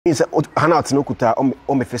It's Hana Tinokuta on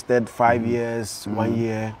fested 5 years, 1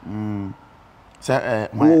 year. So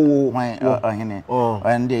my ohene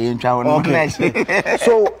and the intra.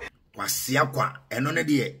 So Wasiakwa and on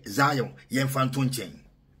the Zion Yenfantunchen.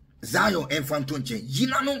 Zion Yenfantunchen.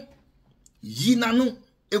 Yinano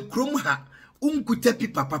e kromha unkutepi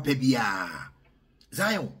papa pebia.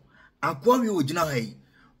 Zion akwari ojina hai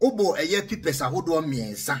obo eye pipesa hodo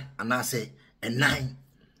miensa anase a 9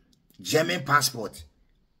 German passport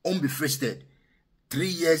unbefristed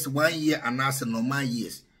 3 years 1 year anase normal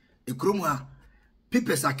years e kromha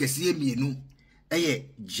pipesa kesiye mienu eye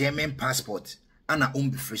German passport ana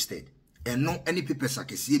unbefristed eno any pipesa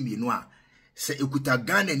kesiye mienu a se ekuta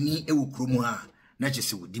Ghana ni ewo kromha na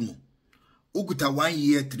chese wodimu uguta 1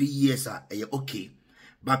 year 3 years okay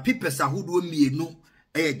but people sa hudo mienu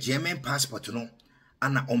German passport no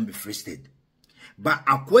ana unbefristed but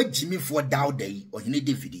akwa Jimmy for Dauda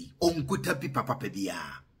David onkuta pipa papa bia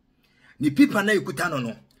ni pipa na ekuta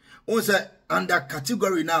no onse under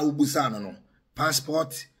category na ubusa no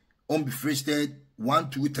passport unbefristed 1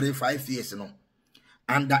 2 3 5 years no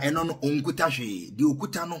under eno no onkuta hwe di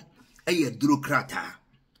okuta no bureaucrata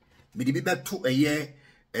me di biba to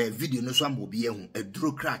video no so ambobi ehu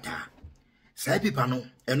eduro krata sai pipa no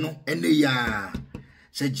eno ene ya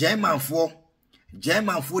se German for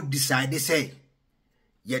decide say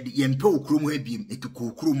ye mpe okrum ha biem etuko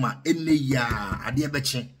okruma ene ya ade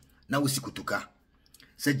ebeche na wosikutuka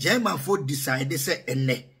se German for decide say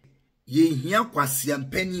ene ye hia kwase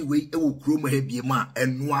ampani we okrum ha biem a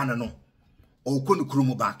eno ana no okonu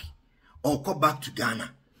krum back or back to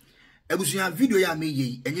Ghana. Ebusunya video ya me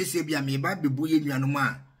yi enye se bia me ba bebu ye nuanom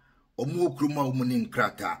a omo okruma omo ne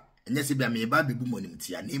nkrata enye se bia me ba bebu monim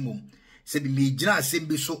tia na emom se bi me gina asem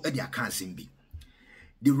bi so e dia kan asem bi.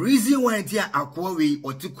 The reason why tia akwa we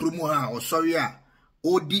otikrumu ha osori a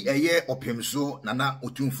odi eye opemso nana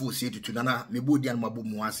otumfo se tutu nana mebu odi anoma bo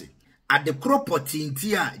mu ase at the property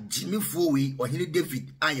tia Jimmy fo we ohene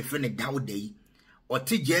David aye frene Dauda yi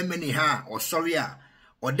oti Germany ha osori a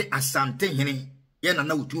ode asante hene ye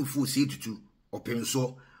na utumfu se tutu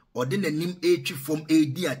openso ode nanim etwi from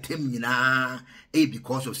edi atem nyina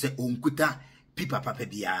because of say onkuta pipa papa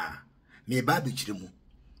bia me ba be kiremu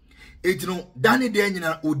etino dane de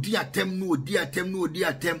nyina odi atem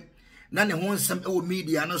na ne ho nsam e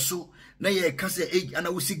media no so na ye ka se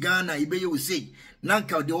ana usi Ghana ibeye usi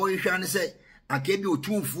nanka de o hwa ne se aka bi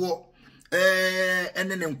otumfu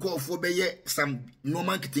ene ne nkofo beye sam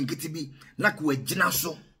normal kitinkiti bi na ko agina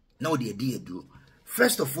so na ode edi edu.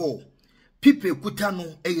 First of all, people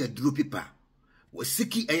kutano eye duro pipa.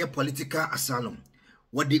 Wasiki eye political asylum.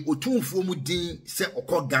 Wade otumfo mu din se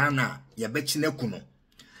okọ Ghana ya bechine kuno.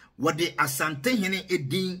 Wade asante hene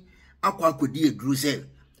edin akwa akodi eduru se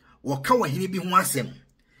waka wahene bi ho asem.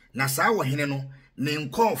 Na saa wahene no ne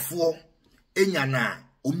nkofo enya na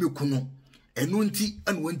omekuno. Enu nti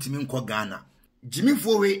anu ntimi nkọ Ghana. Jimmy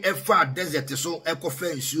Fowe efa desert so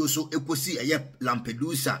ekofa nsuo so ekosi eye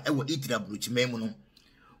Lampedusa ewo Itira bruchimemu no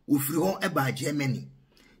ofiri ho eba Germany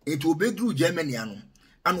eto obedru Germany ano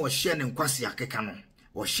ana o hye ne nkwase akeka no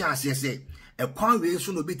o hye ase se ekwan we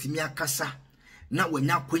so no betimi akasa na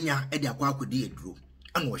wanya konya e de akwa akodi eduro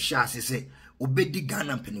ana o hye ase se obedi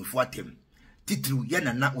Ghana mpanimfo atem titru ye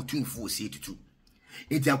na otumfo osi tutu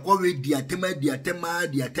eti akwa we di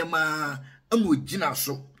atema amo gina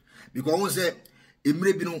so because won say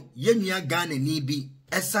emre bi no yenua Ghana ni bi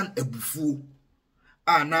esan abufuo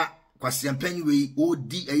ana kwase ampanyi we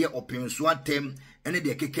odi eye openso atem ene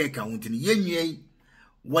de kekeka wontini yenua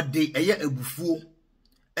wode eye abufuo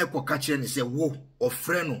ekoka kire ne se wo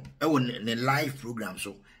ofre no ewo ne live program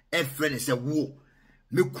so efre ne se wo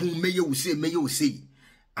mekum meye wo say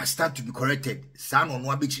I start to be corrected sa no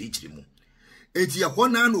no abechirichiri mu eti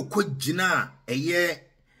yakona na okogina eye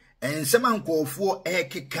ensema nkofo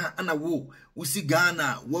ekeka ana wo usi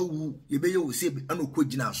Ghana wawu yebeye wo say ana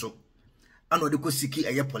okogina so ana ode kosiki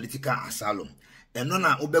eye political asylum eno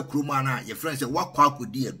na obekrumu na ye friend say wakwa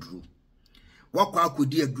akodi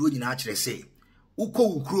aduru nyina a kire say uko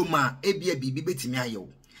ukruma ebia bibi betimi ayewo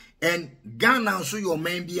and Ghana so your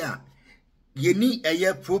man bia yeni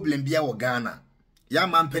eye problem bia wo Ghana ya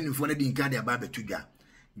man penifo na dinka de aba betudwa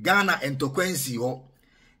Ghana entokwansi ho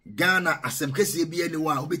Ghana asemkese bia ni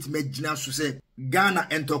wa obetimi agina so say Ghana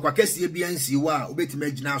entokwakese bia nsi wa obetimi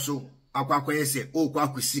agina so akwa yese o kwa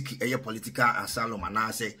kusiki eye political asylum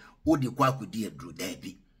anase o de kwa kudi edru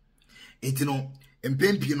dabi etino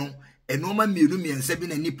empempi no enoma mienu miensa bi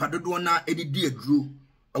na nipa dodo na edidi edru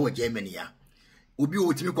awo Germany ya obi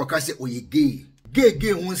otimi kwaka se oye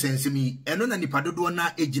gay ho nsensemi eno na nipa dodo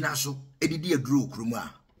na ejina so edidi edru okrumu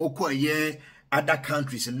a okọ ye other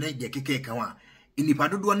countries na de kekeka wa inipa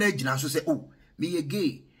dodo na agina so say oh me ye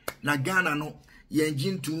gay na Ghana no ye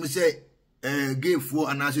engine to say gay for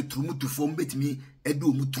anase turumutufo mbetimi edu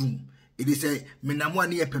omuturum edi say menamo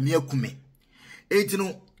ani epeme akume eti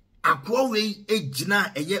no akwa we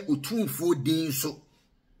agina eye otumfo din so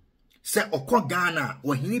se okọ Ghana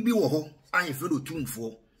ohene bi wo ho ayefe do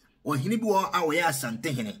otumfo ohene bi wo a wo ya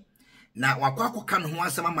asante hene na wakwa akoka no ho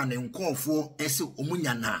asema ma ne nkonfo ese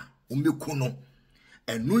omunya na ombeku no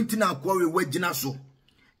enu ntina akwa we wagina so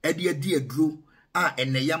edi aduro a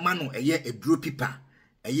ene yama no eye aduro pipa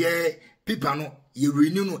eye pipa no you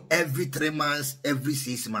renew no every 3 months every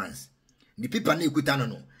 6 months the pipa na ekuta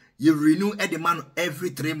no you renew the man every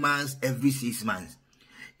 3 months every 6 months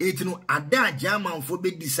it no ada German for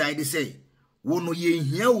be decide say wono ye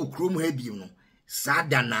hia wo krom ha bi no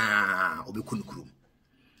sada na obekunu krom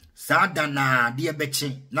sada na de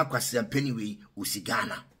beche na kwase mpani we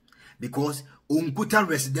usigana because onkuta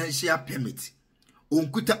residential permit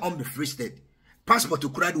onkuta unrestricted passport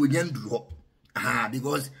ukura de wonyanduro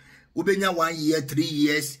because ubenya 1 year 3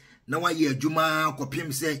 years na 1 year juma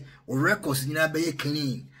kopim say records nyina be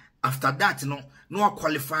clean after that no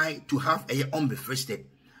qualify to have a unrestricted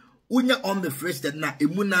unya unrestricted na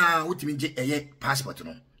emuna utimi je passport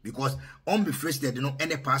no because unrestricted no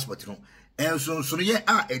any passport no so ye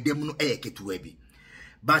edem no ketuwa bi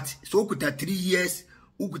but so ukuta 3 years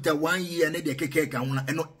ukuta 1 year na de keke ka ho na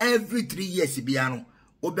every 3 years bia no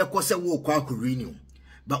obekọ se wo kwa ko renew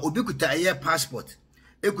but obekuta passport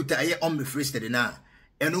ekuta unrestricted na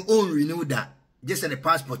on renew that just the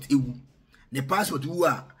passport ewu the passport wu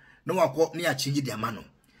a na wakọ na ya change the amano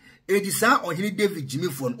edi sa ohini David Jimmy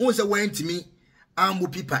phone on se wantimi ambo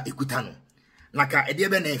pipa ekuta no naka ede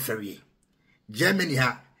be na eferie Germany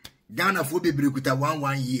ha Ghana for bebre kuta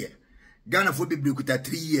 1 year Ghana for bebre kuta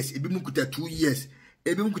 3 years ebi mu kuta 2 years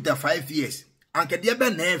ebi mu kuta 5 years anka de be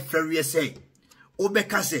na eferie say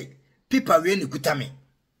obeka say pipa we ni kuta me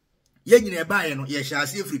ye nyina baaye no ye hya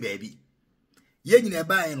ase free baby ye nyina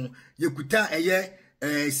baaye no ye kuta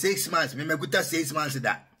 6 months me kuta 6 months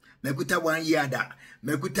da me kuta 1 year da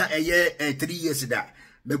me kuta 3 years da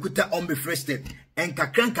me kuta unrestricted en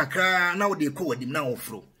kakra na wo de ko wadim na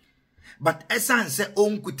ofro but esan se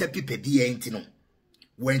onkuta pipa bi enti no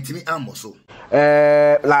wentimi amoso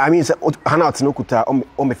like I mean hanat no kuta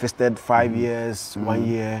unrestricted 5 years 1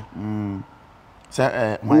 year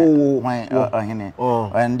my ohene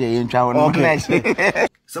and the incha no okay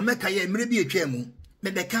so meka ye mre bi atwam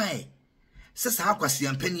me be kai sesa akwase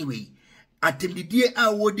ampani we atembidie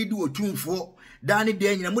a wodidi otumfo dani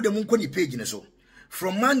de nyina mu de mu nkoni page ne so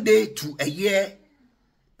from Monday to a year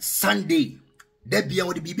Sunday da bia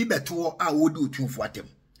wodi bibi beto a wodi otumfo atem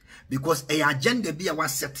because a agenda bia wa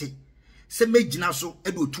sete se megina so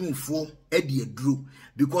e do otumfo e de aduro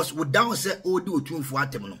because without say wodi otumfo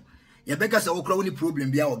atem no ye beka se okra woni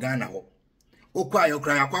problem bia wo Ghana ho okwa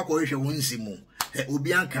ayokra akwa hwe wonsimu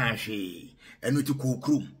obi anka hwe enu ti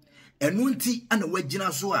kokrum enu nti ana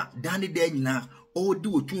wagina so a dani da nyina odi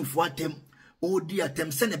otumfo atem odi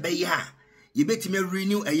atem se ne be ya ye betimi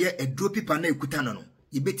renew aduro pipa na ekuta no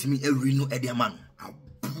ye betimi renew e de man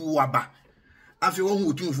abuaba afi wo hu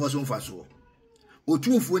otumfo so mfa so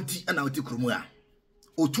otumfo nti ana oti krumu a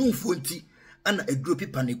otumfo nti ana aduro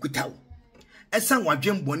pipa na ekuta wo esan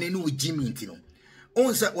wadwen bone ne ujimi nti no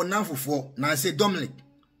onse onafofo na se Dominic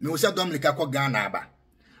me wo se Dominic akọ Ghana aba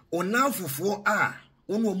onafofo a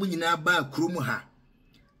onu omunyina ba krumu ha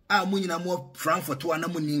a munyina mo Frankfurt wa na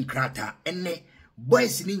muni nkrata enne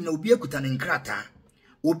boys ni nyina obi ekuta ne nkrata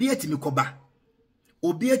obi etimi koba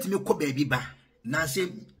bi ba na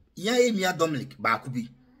se ya emia Dominic ba ko bi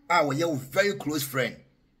a wo ye very close friend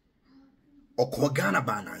okọ Ghana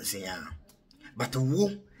ba na nse ya but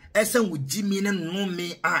wo esen wo jimi ne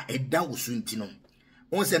nnome a eda wo sunti no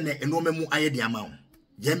on se ne enome mu ayede ama wo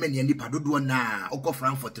Germany ani padodo na okọ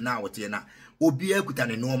Frankfurt na wote na obi ekuta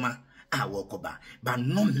ne noma a wo koba ba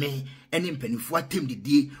nnome eni mpanifo atem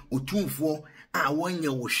didie otumfo a wonye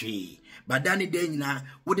wo hwe badane de nyina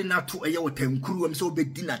wode na to eye wotankuru am se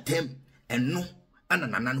obedi na tem eno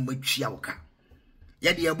ananana no matwia wo ka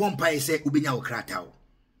ye de ebo mpa se obenya wo krata wo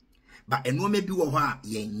ba enome bi wo ho a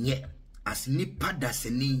yenye asni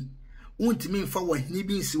padaseni untimi mfa wo hini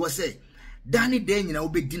bi nsi wo se dane de nyina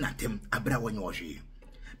obedi na tem abra wonye wo hwe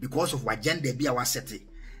because of agenda bi a wasete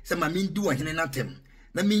se ma min du wo hini na tem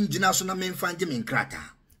na min gina so na men fanje men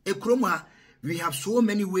krata ekroma we have so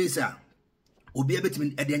many ways obi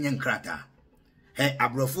abetimi ede anya nkrata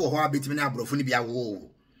abrofo ho abetimi na abrofo ni bi awo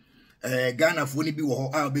Ghana fo ni bi wo ho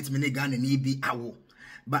abetimi ne Ghana ni bi awo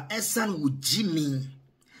ba esan wo jimi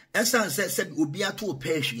esan se obi ato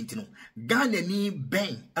pehwe ntino Ghana ni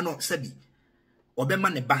ben ano sabi obema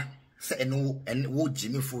ne ba se eno en wo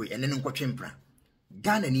Jimmy Foy ene no kwatwempra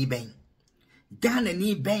Ghana ni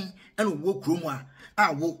ben eno wo krom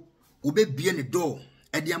a wo obebie ne door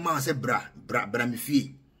e dia ma se bra me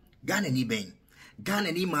fie Ghana ni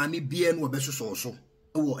maami bie no obesoso so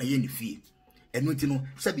wo eye ne fie eno ti no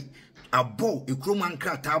sabi abo ekrom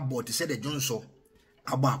ankrata abo te se de jonso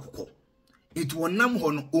abo akoko it wonam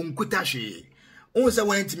ho no onkuta hwe on se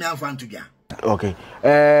wantimi amfa ntodwa. Okay.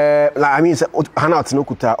 Like I mean, Hana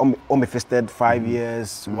Tinokuta on fested 5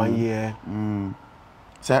 years, 1 year.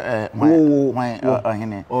 So my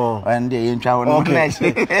ohene and the inchawo. Okay.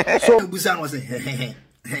 So Busan was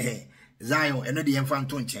Zion and the infant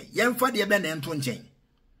tonche. Yan fa de ben en tonche.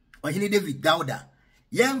 Ohene David Dauda.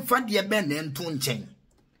 Yan fa de ben en tonche.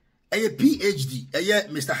 A PhD, a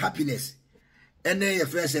Mr. Happiness. And a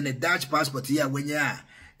first and a Dutch passport here when ya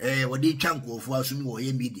what they chanko for us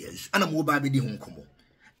in medias. And a mobile be the home como.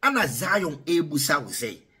 And a Zion Busa will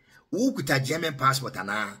say, who could a German passport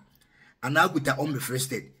and now could a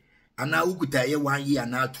unrefrested. And now could a 1 year,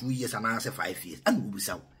 now 2 years, and answer 5 years. And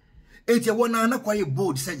Busa. It's a 1 hour quite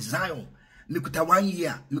bold, said Zion. Mikuta 1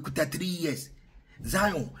 year, Mikuta 3 years.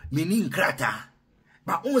 Zion, meaning crater.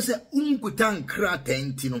 But also unkutan crater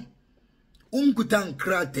entino. Unkutan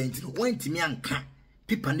crater entino. Went me and cat.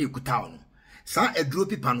 Pipa ne kutano. Sa edro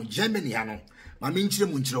pipa no Germany ano. Ma minchire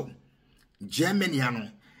munchiro. Germany ano.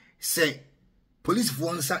 Say police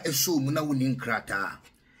for nsa eso mu na woni nkrata.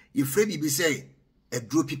 Ye fredi bi say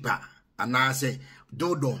edro pipa ana say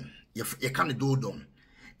dodon. Ye kan dodon.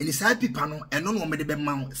 Eni sa pipa no eno no me de be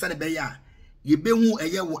ma sa de be ya. Ye be hu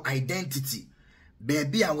eye wo identity.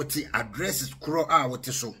 Baby a wote address kro a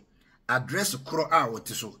wote so. Address kro a wote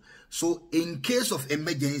so. So in case of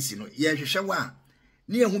emergency no ye hwehwe wa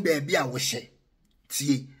ni ehu baby a wo hye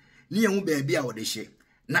tie ni ehu baby a wo de hye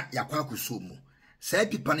na yakwa akoso mu sai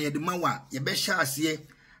pipa na ye de mawa ye be hye ase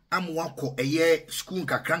amwakọ eye school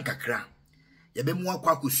kakra ye be mu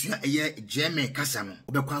akọ akosua eye German kasa no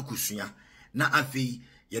obekọ akosua na afei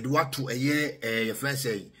ye de wato eye ye friend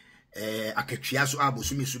say akatwia so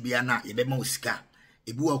abosumi so bia na ye be ma osika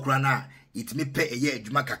ebi wo kura na itimi pe eye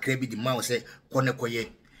adwuma kakra bi di ma wo se kone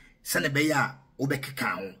koye sane be ya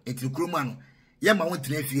obekeka ho enti kuroma no ye ma won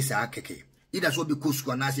tena fie sa akeke ida so be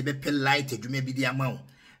kosko na se be pe light adwuma bi di ama wo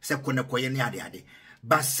se kone koye ne ade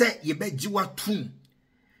ba se ye be jiwa tum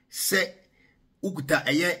se ukuta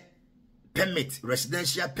eye permit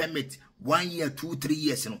residential permit 1 year 2 3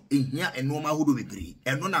 years no ehia enoma hodo bebiri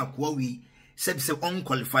eno na akwa wi se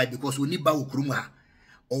unqualified because we need ba okurum ha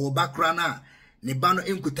o bakra na ne ba no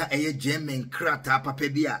enkuta eye German krata papa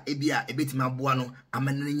bia ebia ebetima boa no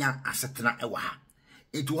amanenya asetena ewa ha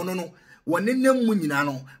etu wono no wonenam mu nyina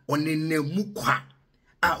no onenam mu kwa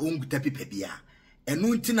a onkuta pipa bia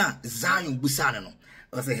enu ntina Zion busane no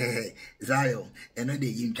o se Zion eno de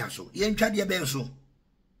yintwa so yentwa de ben so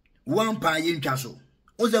wampa yintwa so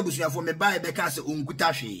o ze busuafo me bae be ka se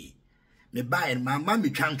onkuta hwe me bae mama me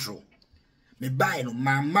twantro me bae no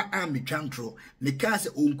mama a me twantro me ka se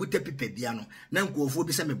onkuta pipa bia no na nkofo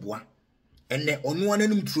bi se me boa enne ono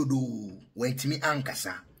ananum trodo wantimi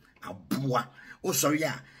ankasa aboa o sorry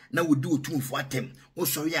a na wodi otumfo atem o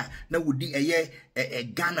sorry a na wodi eye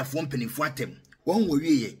Ghana fo mpanifo atem won wo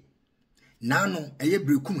wiye na no eye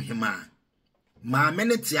brekum hema ma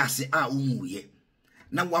menete ase a onwuye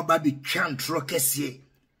na waba bi twantro kese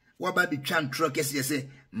se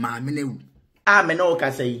ma menewu a me no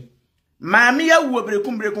ka sei ma me ya wo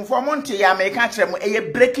brekum fo monte ya me ka kire mo eye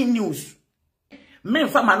breaking news me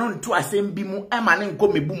fa ma no nto asem bi mu e ma ne nko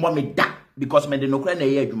mebu mo me da because me de no kra na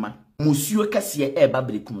eye adwuma monsieur kase e ba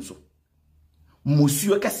brekum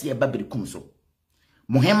so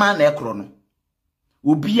mohema na ekro no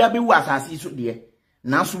obia be wu asase so de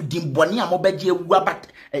na so dimboni a mo beje wu abat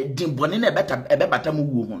dimboni na ebeta mo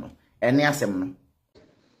wu ho no ene asem no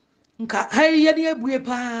nka hay ye de ebue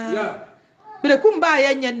pa brekum ba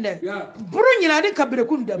ye nyenne buru nyina de ka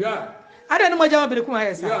brekum dam ada no majama brekum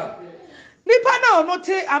ayesa nipa na ono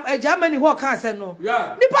te Germany ho ka asem no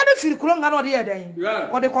nipa de firi kuro nga no de ye den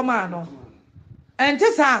o de koma no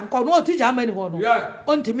ente sa nko no ti Germany ho no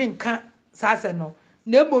ontimi nka sa asem no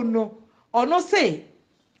na ebo no ono se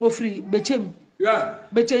ofiri bechem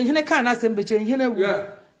bechem hene ka na asem bechem hene wu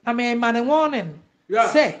na me mane wonen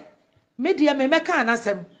se media me meka na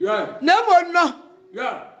asem na ebo no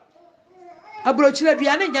abrochire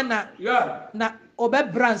bia ne nya na obe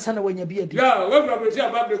bransa na wanya bia di we abrochire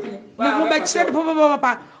ababrekum na mo be chire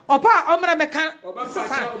papa opa omra meka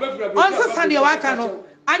onso sande waka no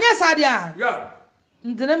anya sade a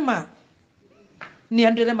ndene ma ni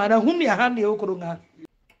ndene ma na hum ya ha ne okoro nga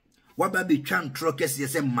waba be twantro kese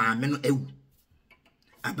se maame no ewu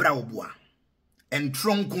abra oboa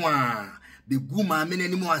entronkwa be gu maame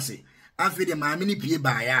n'anim ase afi de maame ni pie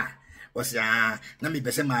ba ya wose na me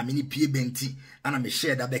pese maame ni pie benti ana me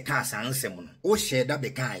share da be ka sansem no o share da be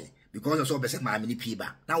kai because so be se maame ni pie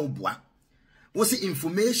ba na wo boa wose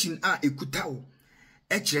information a ekuta wo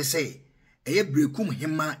e kire se eye brekum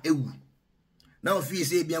hema ewu na ofi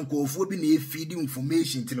se bia nkofo bi na e feed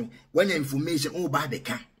information tino wanya information o ba be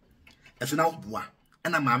ka eso na wo boa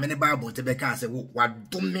ana maame ne bible te be ka se wo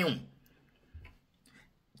wadome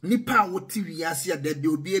nipa woti wiase ada bi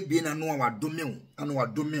obi ebie na no wadome anu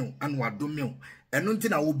wadome enu nti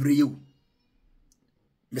na wo breye wo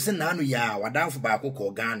mese na anu ya wadanfo ba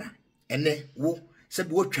akoko Ghana ene wo se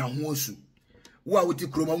bi wo twa ho osu wo a woti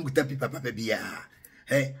kroma nguta pipa papa bia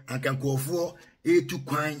anka nkofo etu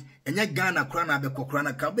kwan enya Ghana kora na abekokora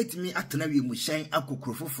na ka betimi atena wie mu hyan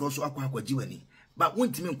akokoro foforo so akwaji wani ba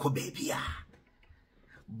wontimi nko ba bia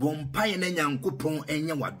bompa ye na nyankopon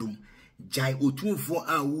enya wadom jai otumfo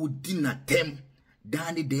a wodi na tem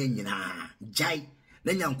dani de nyina jai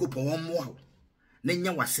na nyankopon wonmo na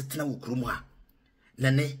nya wasetena wo kromu ha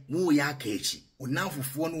na ne wo ya akachi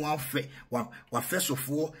onafofo no wafe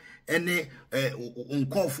sofo ene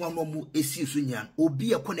nkofo no mu esi so nya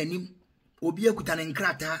obi ekonanim obi ekuta ne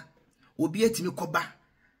nkrata obi etimi koba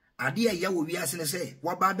ade ya wo wiase ne se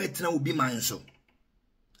waba betena obi manso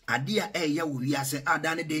ade ya wo wiase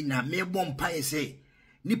adane de na mebɔ mpae se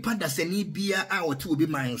nipa dasani bia a wote obi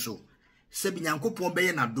manso sebi nyankopɔn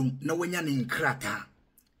bɛyɛ nadom na wanya ne nkrata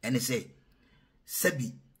ene se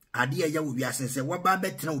sebi ade ya wo wiase se waba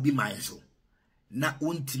betena obi manso na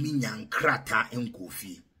ontimi nyankrata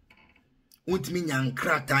enkofi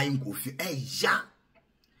ya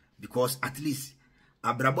because at least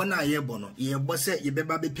abrabona yebo no yebo se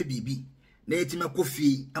yebeba bepe bibi na yetima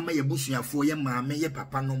kofi ama yebusuafo ye maame ye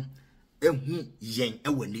papa no ehu yen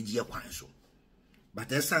ewanigi kwanso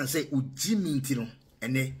but esan se ujimi ntino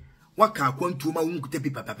ene waka akwantuma wunkuta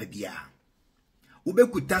papa bia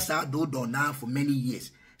ubekuta sa dodo na for many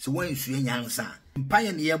years so wan sue nyansa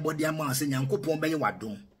mpaye ne yebo de ama se nyankopon beye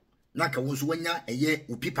wadom na ka wonso wanya eye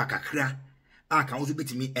upipa kakra aka wonso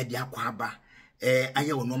betimi ede akwa aba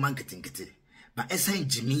aye wono man ketenkete ba esan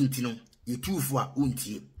jimi ntino yetufu a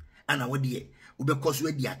untie ana wode ubekoso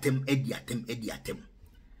edi atem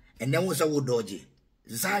ene wo sa wo doje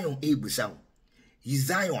Zion ebusawo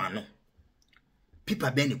Zion ano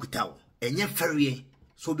pipa ben kutawo enye ferie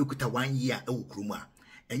so bekuta 1 year ewo kroma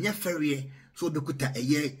enye ferie so bekuta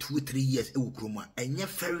eye 2-3 years ewo kroma enye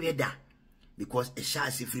ferie da because e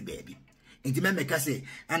sha se free baby enti me meka se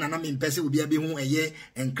ana na me mpese obi abi hu eye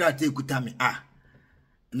enkrata ekuta me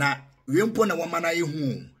na wempo na wamana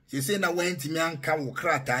yehu sese na wantimi anka wo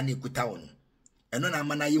krata na ekuta wo no eno na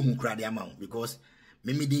amana yehu krade ama wo because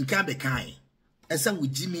me dinka be kan esa wo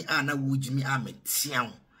jimi na wo jimi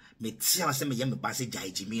metia se me ye me base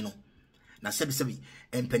jai jimi no na sebi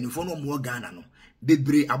empanifo no mo Ghana no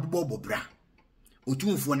bebre abobobra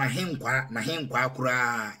otumfo na henkwa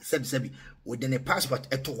akura sebi wo de ne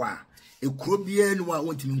passport eto wa ekuro bia no a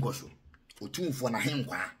wontimi nkoso otumfo na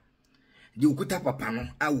henkwa di okuta papa no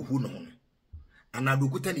a wo hu no ana do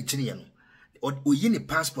okuta ni chine no oyi ni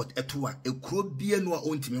passport eto a ekuro bia no a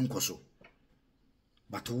wontimi nkoso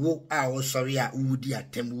but wo a wo sorry a wudi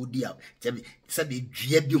atem wudi a sebi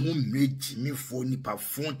dua bi hu mmeji mifo nipa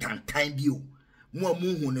fon tantan bi o mu a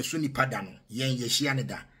mu hu ne so nipa da no yen ye hia ne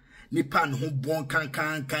da nipa no ho bon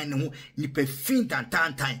kan ne ho nipa fin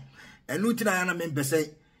tantan enu ti na na me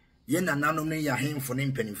mpese ye na nanom ne ya henfo ne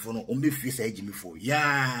mpanifo no o me fi sa agimifo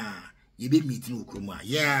ya ye be meeting okroma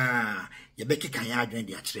ya ye be kekan ya adwen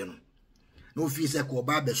de a kire no no fi se ko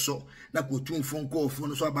ba be so na ko tumfo nko ofo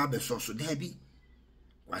no so ba be so da bi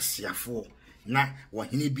kwasiafo na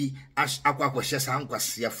wahene bi akwakohye sa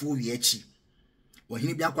nkwasiafo wi achi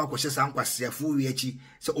wahene bi akwakohye sa nkwasiafo wi achi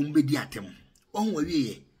se ombedi atem ohun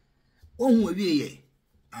awiye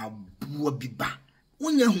abuo biba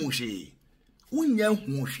unya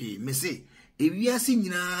hwehwe me se ewiase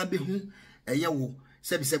nyina behu eyewo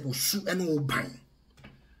sebi su ene oban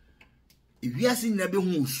ewiase nyina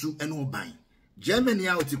behu su ene oban Germany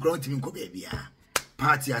out ground team ko bia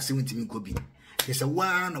party ase team ko bi kese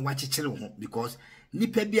wa na wachechele ho because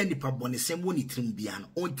nipa bia nipa bonesem woni trim bia no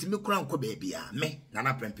ontimi kura nko bia me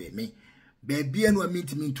na prempe me bia no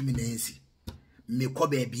amintimi ntumi na ensi me ko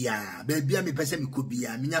bia me pese me ko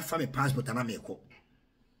bia me nya fa me passport na me ko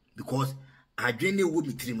because adwene wo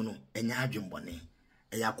mi trim no enya adwenbone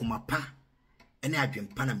eya komapa ene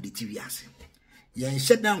adwenpa na mde tv ase yen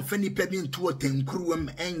shedan fa nipa bi nto otankruwam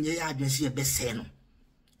enye ya adwense ye bese no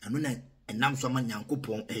anu na enam so ma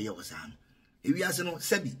nyankopon eye osano ewiase no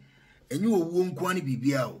sabi enyi owo nko ani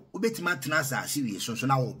bibia o obetima tena asase wie sonso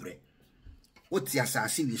na wo bre oti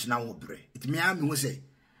asase wi so na wo bre itimi am ho se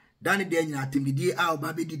dan de nyina atemdie a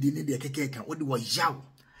oba be didi ne de kekeka wo de wo yaw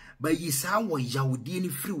ba yi sa wo yaw die ni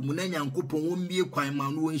free mu na nyankopon wo mbie kwan ma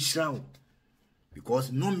no wo nhira wo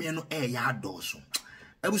because no me no ya adoso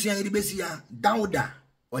abusuan yiri besi ya Dauda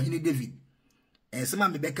ohene David sema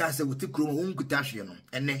me beka se wote krom wo nkuta hwe no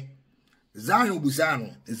ene Zion busa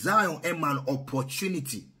no Zion man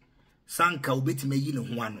opportunity sanka obetime yi ne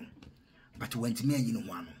ho ano but wentime yi ne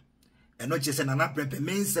ho ano eno chese na prepe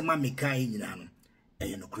mensema me kan nyina no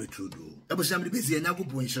no kretro do abusuan me besi ya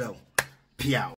nyankopon nhira wo pia